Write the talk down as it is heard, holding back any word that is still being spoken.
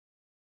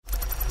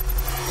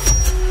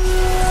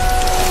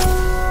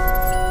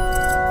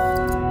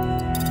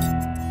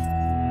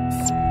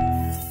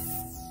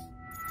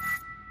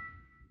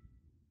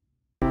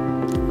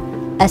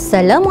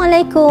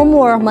Assalamualaikum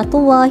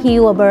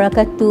warahmatullahi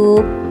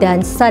wabarakatuh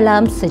dan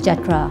salam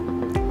sejahtera.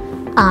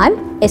 I'm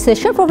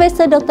Associate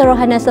Professor Dr.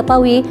 Rohana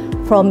Sapawi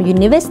from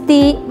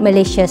University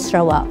Malaysia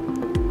Sarawak.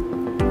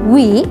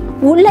 We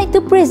would like to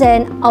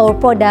present our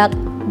product,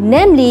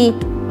 namely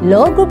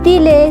Low Group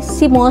Delay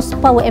CMOS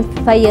Power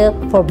Amplifier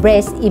for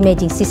Breast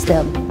Imaging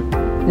System.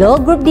 Low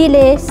Group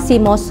Delay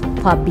CMOS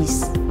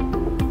BIS.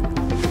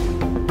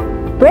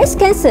 Breast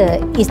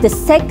cancer is the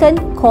second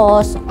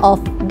cause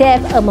of death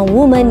among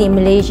women in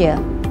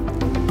Malaysia.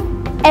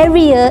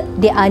 Every year,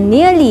 there are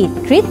nearly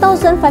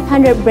 3,500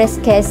 breast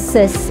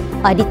cases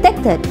are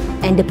detected,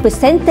 and the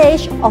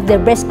percentage of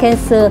the breast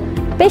cancer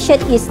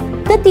patient is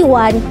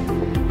 31%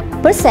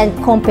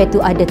 compared to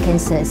other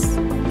cancers.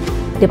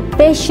 The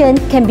patient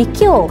can be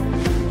cured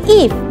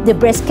if the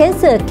breast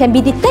cancer can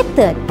be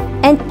detected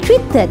and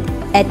treated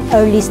at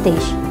early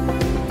stage.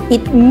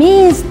 It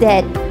means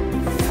that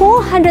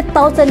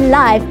 400,000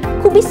 lives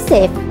could be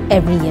saved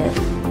every year.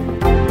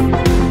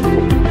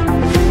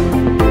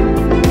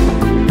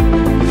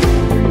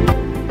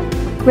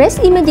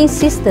 Breast imaging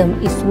system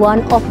is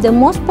one of the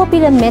most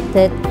popular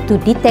methods to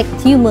detect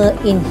tumor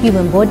in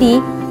human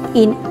body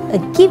in a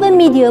given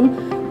medium,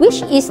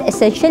 which is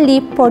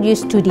essentially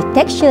produced through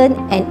detection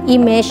and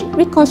image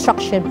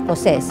reconstruction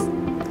process.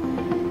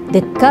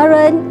 The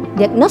current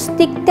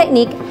diagnostic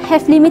technique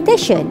have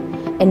limitation,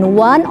 and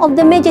one of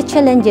the major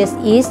challenges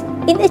is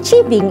in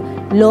achieving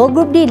low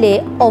group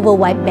delay over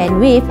wide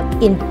bandwidth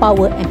in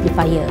power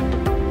amplifier.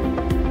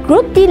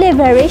 Group delay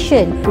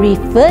variation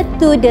refers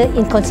to the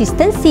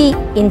inconsistency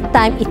in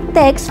time it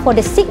takes for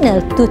the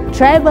signal to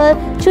travel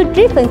through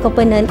different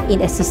components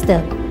in a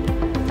system.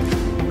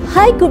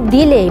 High group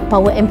delay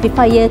power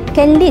amplifier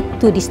can lead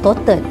to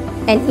distorted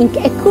and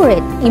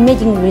inaccurate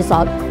imaging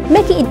results,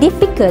 making it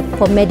difficult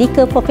for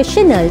medical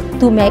professionals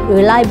to make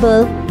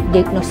reliable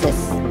diagnosis.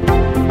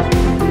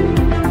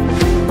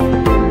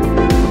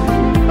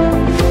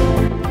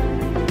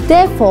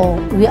 Therefore,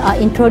 we are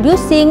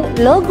introducing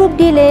low group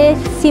delay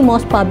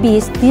CMOS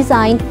BIS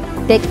design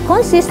that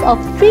consists of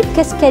 3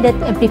 cascaded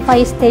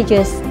amplifier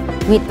stages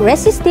with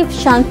resistive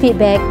shunt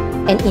feedback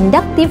and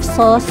inductive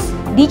source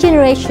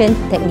degeneration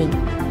technique.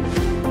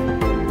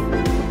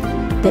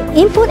 The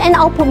input and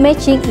output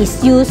matching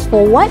is used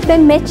for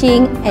wideband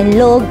matching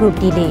and low group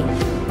delay.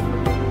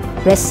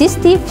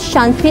 Resistive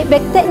shunt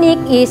feedback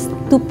technique is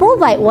to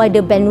provide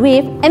wider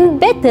bandwidth and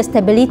better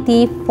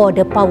stability for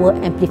the power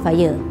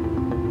amplifier.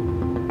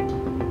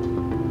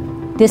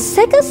 The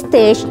second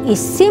stage is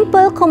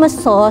simple common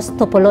source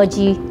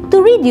topology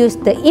to reduce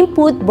the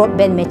input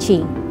broadband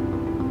matching.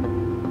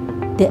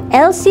 The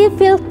LC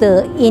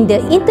filter in the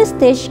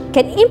interstage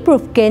can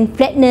improve gain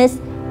flatness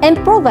and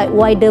provide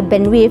wider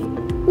bandwidth,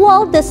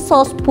 while the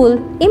source pool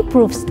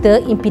improves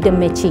the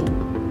impedance matching.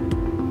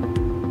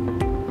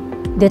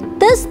 The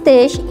third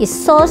stage is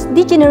source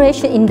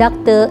degeneration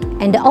inductor,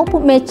 and the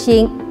output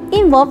matching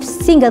involves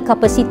single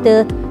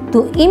capacitor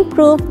to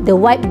improve the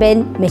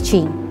wideband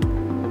matching.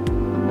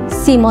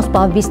 CMOS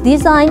BIS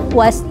design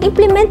was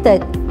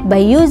implemented by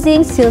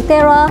using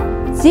Silterra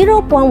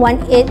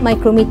 0.18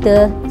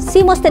 micrometer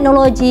CMOS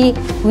technology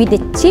with a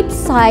chip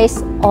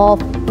size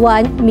of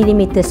 1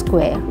 millimeter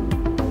square.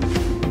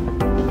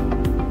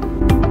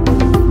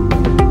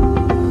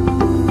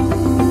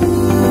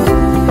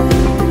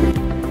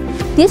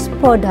 This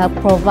product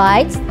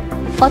provides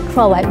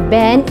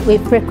ultra-wideband with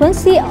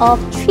frequency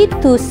of 3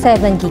 to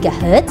 7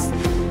 GHz,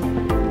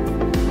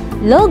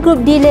 low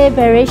group delay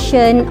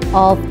variation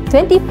of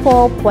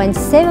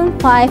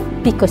 24.75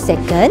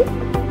 picosecond,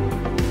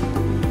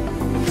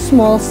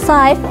 small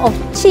size of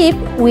chip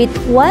with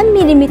 1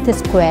 millimeter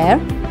square,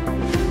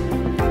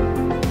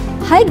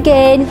 high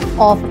gain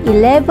of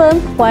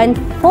 11.49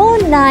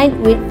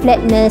 with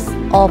flatness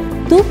of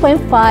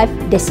 2.5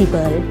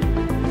 decibel,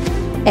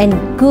 and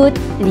good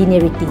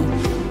linearity.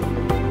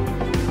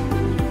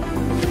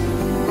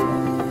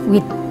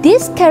 With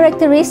this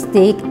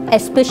characteristic,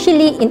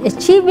 especially in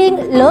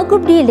achieving low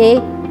group delay,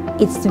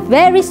 it's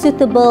very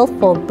suitable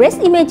for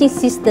breast imaging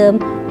system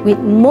with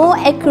more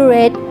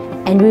accurate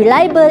and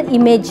reliable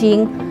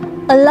imaging,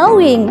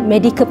 allowing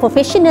medical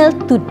professionals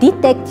to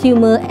detect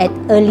tumor at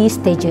early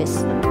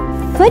stages.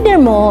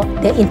 Furthermore,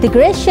 the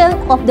integration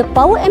of the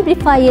power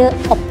amplifier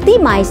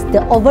optimizes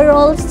the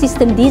overall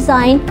system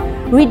design,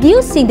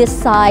 reducing the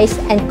size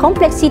and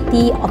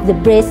complexity of the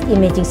breast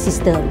imaging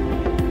system.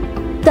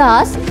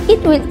 Thus,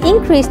 it will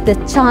increase the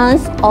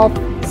chance of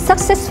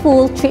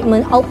successful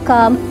treatment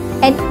outcome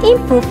and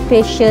improve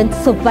patient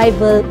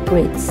survival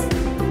rates.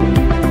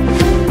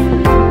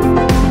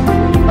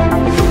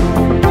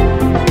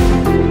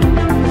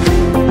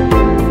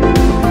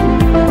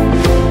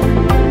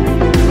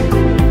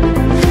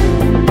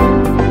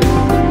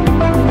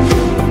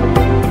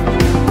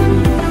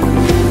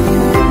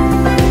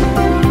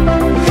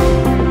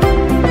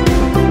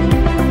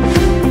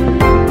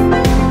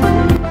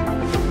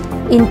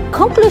 In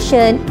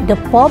conclusion, the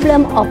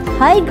problem of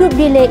high group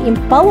delay in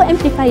power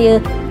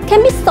amplifier can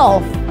be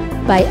solved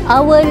by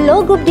our low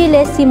group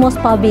delay CMOS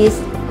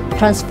BIS,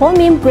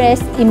 transforming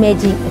breast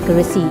imaging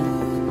accuracy.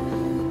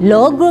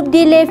 low group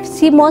delay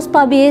CMOS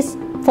pubis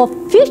for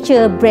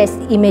future breast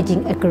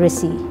imaging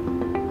accuracy.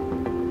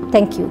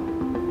 Thank you.